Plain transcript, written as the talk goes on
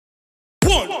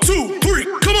1, 2, 3,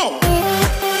 come on.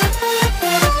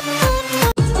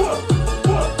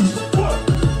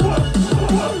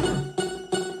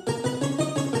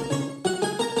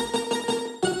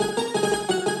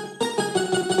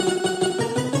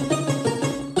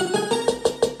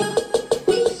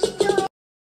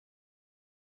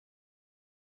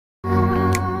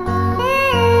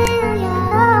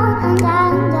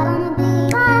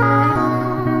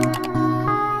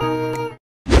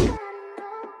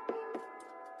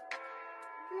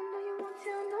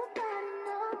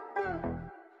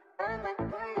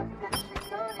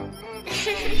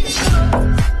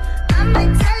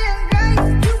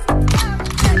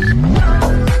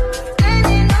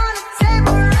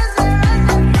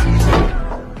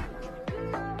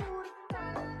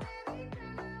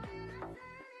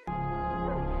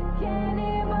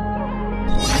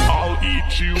 I'll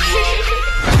eat you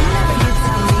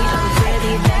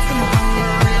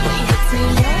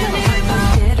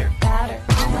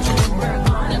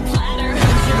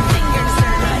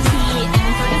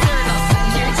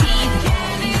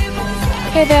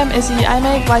Hey there, I'm Izzy. I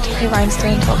make Y2K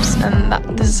rhinestone tops,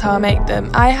 and this is how I make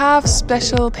them. I have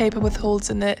special paper with holes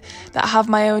in it that have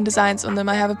my own designs on them.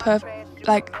 I have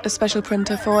a special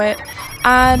printer for it,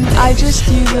 and I just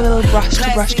use a little brush to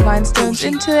brush the rhinestones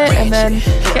into it, and then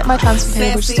get my transfer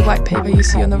paper, which is the white paper you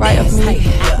see on the right of me,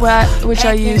 which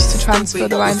I use to transfer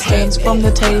the rhinestones from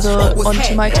the table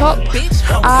onto my top.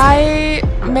 I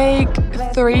make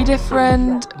 3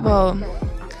 different,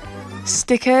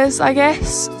 stickers, I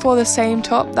guess, for the same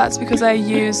top. That's because I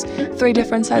use 3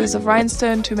 different sizes of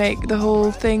rhinestone to make the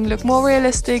whole thing look more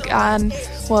realistic and,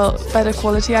 better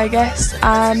quality, I guess.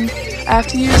 And I have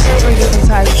to use 3 different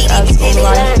sizes as all the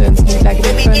rhinestones need like a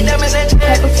different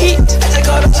type of heat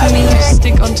to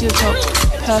stick onto the top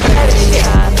perfectly,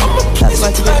 and that's why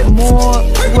it's a bit more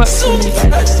work for me,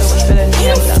 but I still want to fit in the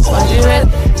end, that's why I do it.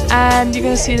 And you're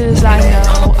going to see the design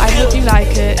now. I hope you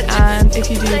like it, and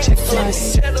if you do, check it out.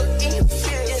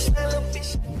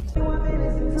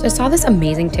 So I saw this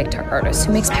amazing TikTok artist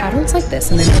who makes patterns like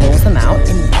this and then rolls them out,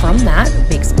 and from that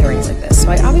makes earrings like this. So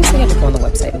I obviously had to go on the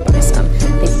website and buy some.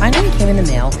 They finally came in the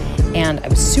mail, and I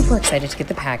was super excited to get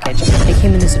the package. They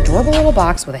came in this adorable little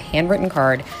box with a handwritten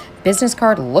card, business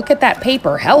card, look at that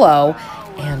paper, hello,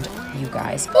 and you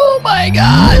guys, oh my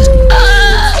gosh,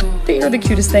 they are the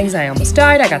cutest things. I almost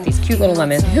died. I got these cute little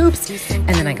lemon hoops, and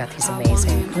then I got these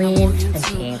amazing green and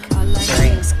pink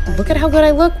earrings. Look at how good I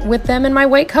look with them in my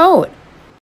white coat.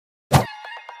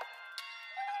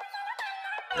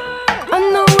 I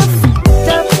know I fucked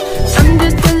up, I'm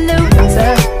just a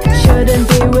loser, shouldn't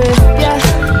be with ya,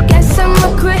 guess I'm a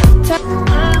quitter.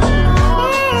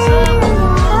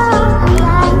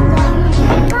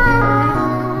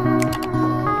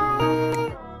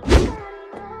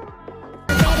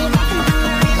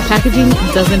 Packaging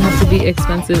doesn't have to be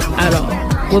expensive at all.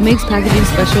 What makes packaging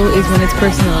special is when it's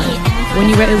personalized. When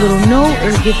you write a little note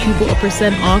or give people a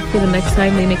 % off for the next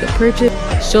time they make a purchase,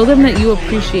 show them that you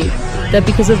appreciate that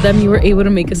because of them you were able to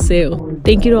make a sale.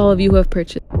 Thank you to all of you who have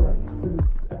purchased.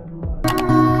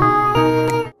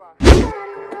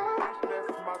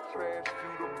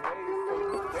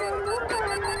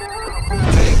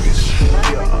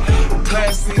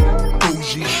 Classy,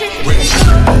 bougie,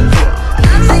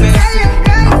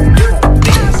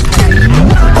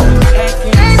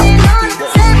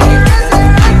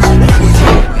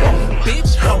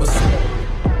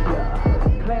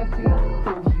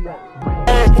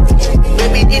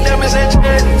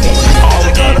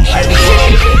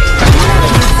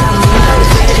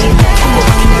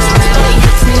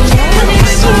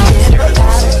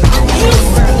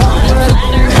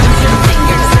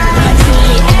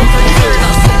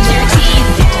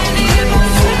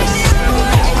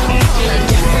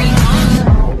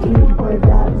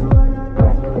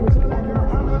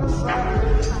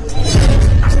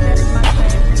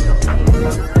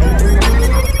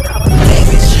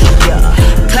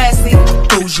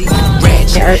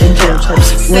 Art and jewelry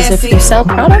tips was if you sell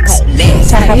products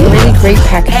to have really great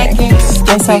packaging.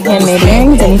 I sell handmade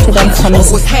earrings, and each of them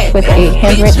comes with a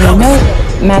handwritten note,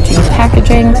 matching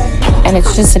packaging, and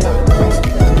it's just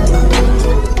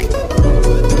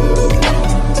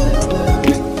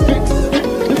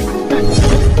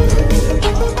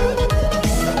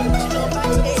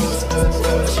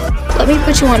Let me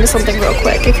put you onto something real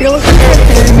quick. If you're looking for a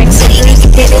printer to make stickers,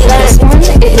 get this one.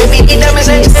 It is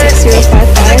ET6055.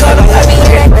 I got it for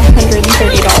 $130.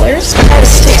 The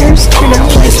stickers turn out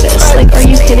like this. Like, are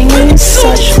you kidding me?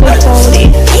 Such good quality.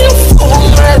 Do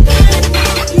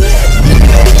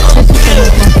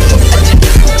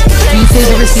you save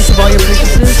the receipts of all your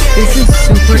purchases? This is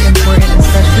super important,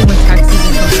 especially when tax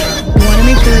season comes around. You want to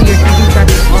make sure that you're keeping track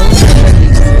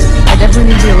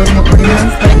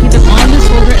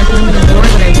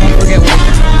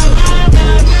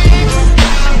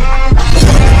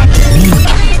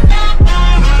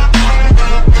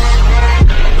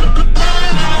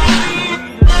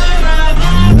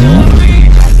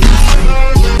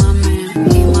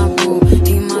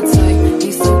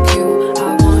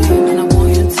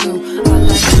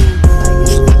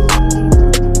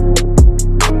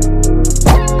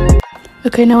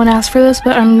Okay, no one asked for this,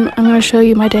 but I'm going to show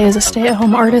you my day as a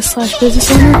stay-at-home artist slash business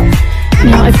owner.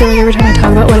 Now, I feel like every time I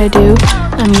talk about what I do,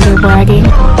 I'm either bragging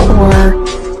or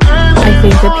I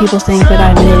think that people think that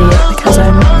I'm an idiot because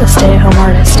I'm a stay-at-home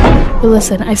artist. But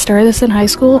listen, I started this in high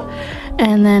school,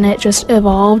 and then it just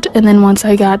evolved, and then once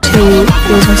I got to, it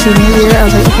was my senior year, I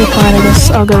was like, okay, fine, I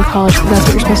guess I'll go to college because that's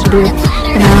what you're supposed to do.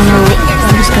 And I don't know,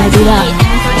 I'm just going to do that.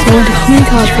 So I went to community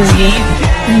college for a year,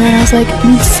 and then I was like,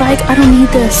 psych, I don't need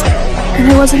this. And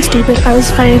I wasn't stupid. I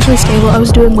was financially stable. I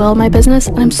was doing well in my business,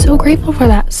 and I'm so grateful for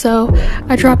that. So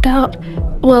I dropped out.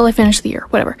 Well, I finished the year,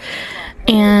 whatever.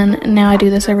 And now I do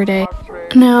this every day.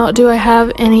 Now, do I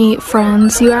have any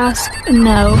friends, you ask?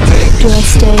 No. Do I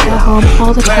stay at home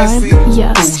all the time?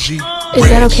 Yes. Is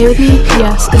that okay with me?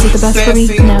 Yes. Is it the best for me?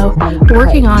 No.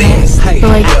 Working on it. But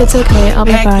like, it's okay. I'll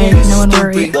be fine. No one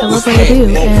worry. I love what I do.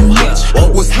 And,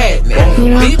 you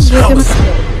know, look at my...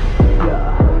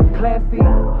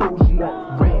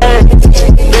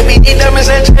 Baby, diamonds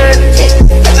and I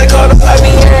take all the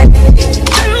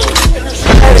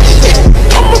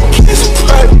I'm a kiss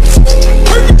practice.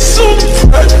 Working so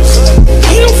practice.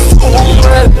 I'm full of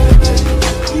mad.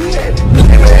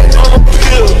 I'm a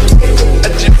pill. I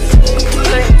just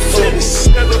play for the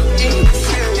set of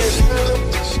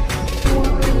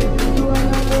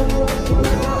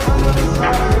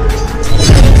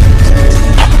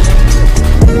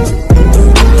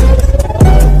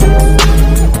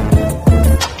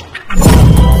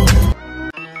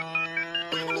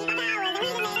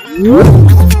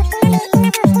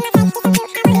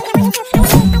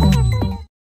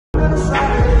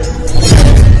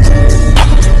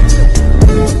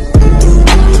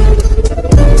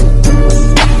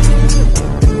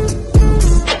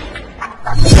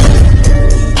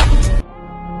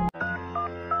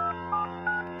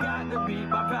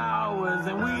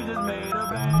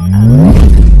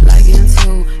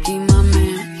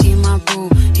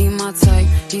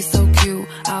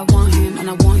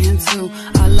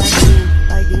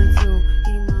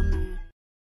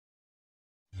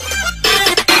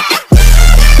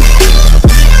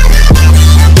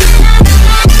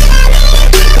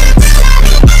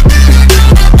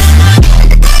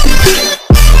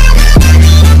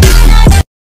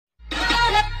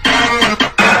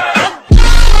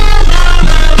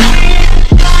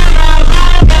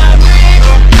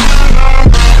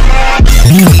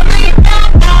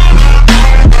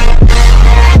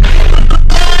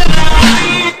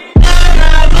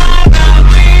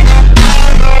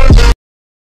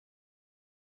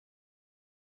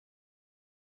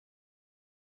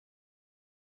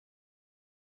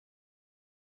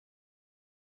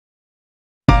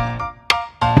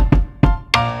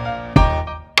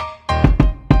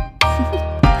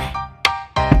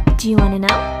Do you want to know?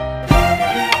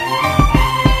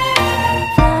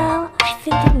 Well, I've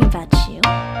been thinking about you,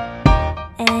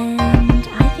 and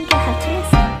I think I'll have to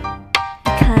listen,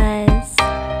 because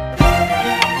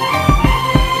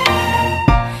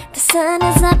the sun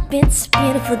is up, it's a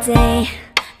beautiful day.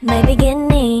 My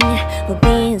beginning will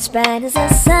be as bright as the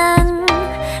sun.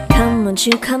 Come, won't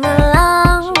you come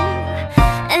along?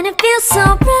 And it feels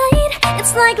so bright,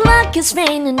 it's like luck is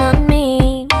raining on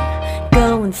me.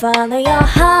 Go and follow your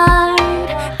heart,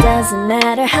 doesn't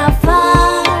matter how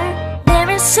far. There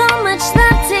is so much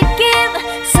love to give,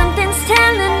 something's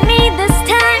telling me this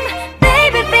time.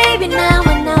 Baby, baby, now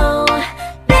I know.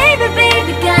 Baby,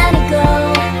 baby, gotta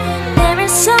go. There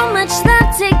is so much love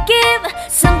to give,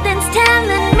 something's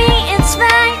telling me it's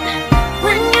right.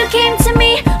 When you came to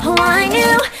me, oh I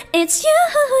knew it's you,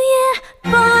 yeah,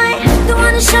 boy. The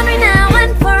one who showed me now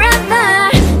and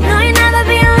forever. No, you'll never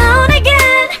be alone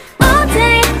again. All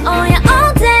day, oh yeah,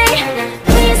 all day.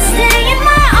 Please stay in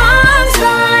my arms,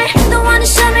 boy. The one who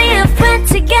showed me if we're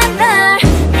together.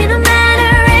 It don't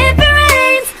matter if it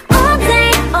rains. All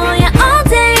day, oh yeah, all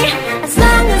day. As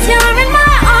long as you're in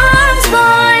my arms,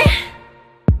 boy.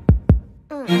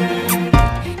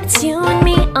 It's you and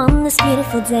me on this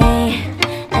beautiful day,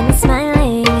 and it's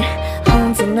smiling,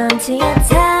 holding on to you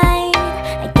tight.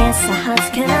 I guess our hearts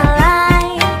can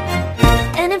align,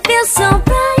 and it feels so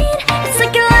bright. It's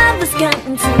like your love has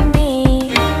gotten to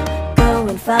me. Go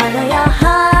and follow your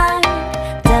heart,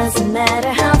 doesn't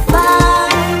matter how far.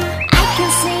 I can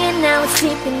see it now, it's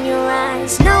deep in your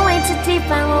eyes. No way to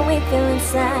define what we feel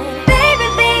inside. Baby,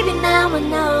 baby, now I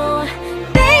know.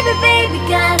 Baby, baby,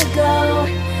 gotta go.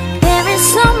 There is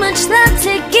so much love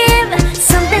to give,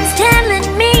 something's telling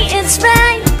me it's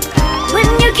right. When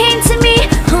you came to me,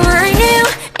 oh I knew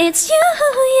it's you,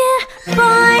 yeah,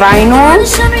 boy. Vinyl,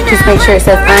 just make sure it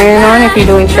says iron on if you're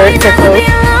doing shirts or clothes,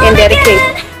 and dedicate.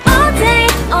 All day,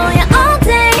 oh yeah, all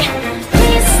day.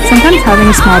 Please stay. Sometimes Sometimes having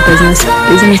a small business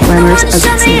isn't as glamorous as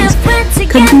it seems.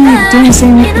 Could be doing the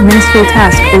same minuscule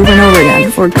task over and over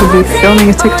again, or it could be filming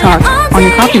a TikTok on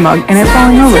your coffee mug and it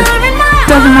falling over.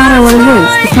 Doesn't matter what it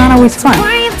is, it's not always fun.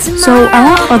 So I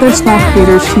want other small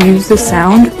creators to use the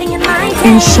sound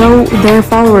and show their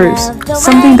followers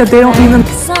something that they don't even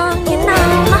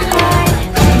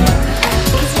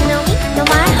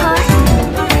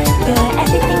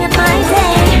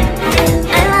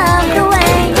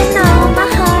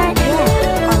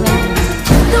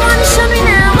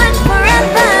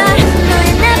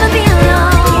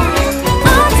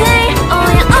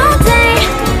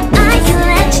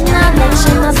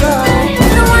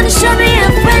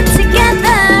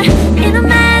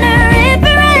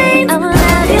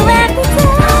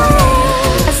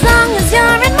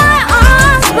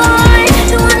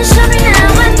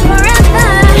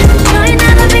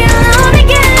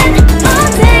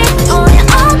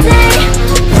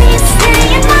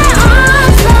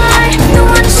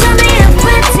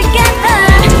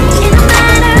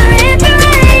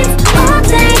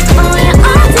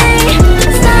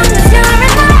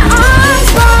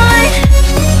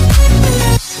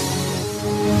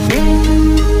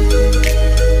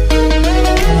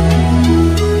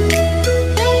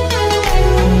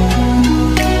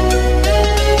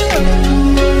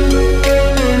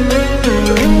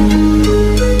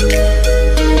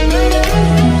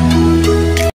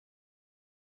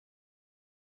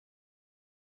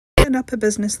up a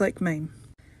business like mine.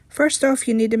 First off,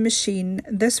 you need a machine.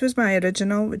 This was my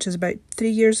original, which is about 3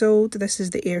 years old. This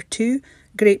is the Air 2,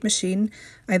 great machine.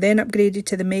 I then upgraded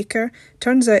to the Maker.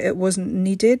 Turns out it wasn't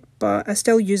needed, but I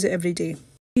still use it every day.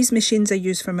 These machines I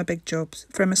use for my big jobs.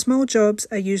 For my small jobs,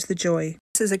 I use the Joy.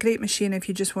 This is a great machine if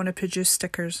you just want to produce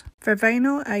stickers. For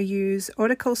vinyl, I use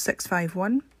Oracle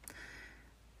 651.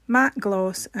 Matte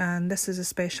gloss, and this is a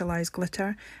specialised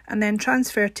glitter, and then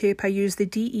transfer tape. I use the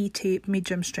DE tape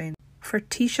medium strength. For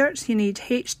t-shirts you need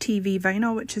HTV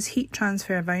vinyl, which is heat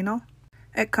transfer vinyl.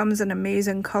 It comes in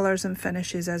amazing colours and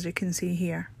finishes, as you can see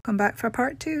here. Come back for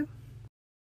part 2.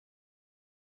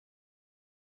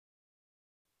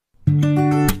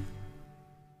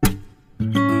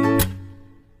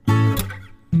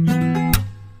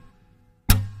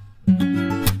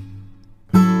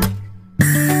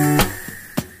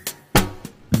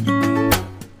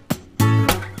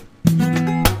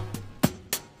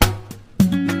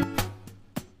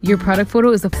 Your product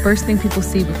photo is the first thing people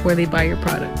see before they buy your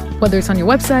product. Whether it's on your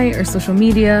website or social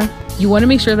media, you want to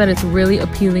make sure that it's really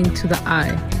appealing to the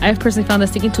eye. I've personally found that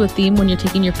sticking to a theme when you're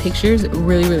taking your pictures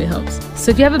really helps.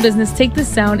 So if you have a business, take this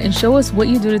sound and show us what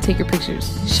you do to take your pictures.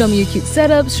 Show me your cute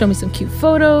setups, show me some cute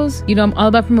photos. You know, I'm all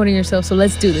about promoting yourself, so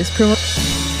let's do this.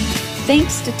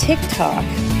 Thanks to TikTok,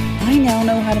 I now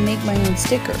know how to make my own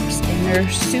stickers, and they're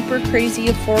super crazy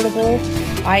affordable.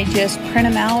 I just print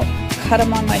them out, cut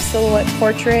them on my silhouette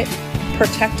portrait,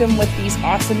 protect them with these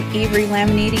awesome Avery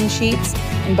laminating sheets.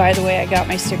 And by the way, I got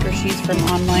my sticker sheets from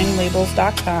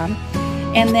onlinelabels.com.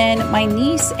 And then my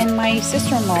niece and my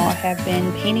sister-in-law have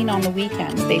been painting on the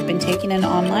weekends. They've been taking an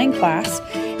online class,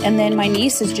 and then my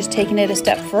niece has just taken it a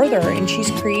step further, and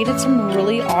she's created some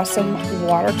really awesome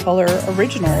watercolor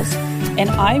originals. And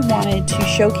I wanted to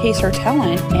showcase her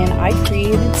talent, and I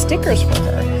created stickers for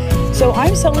her. So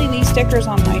I'm selling these stickers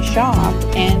on my shop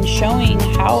and showing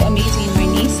how amazing my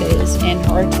niece is and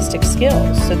her artistic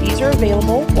skills. So these are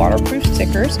available, waterproof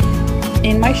stickers,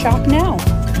 in my shop now.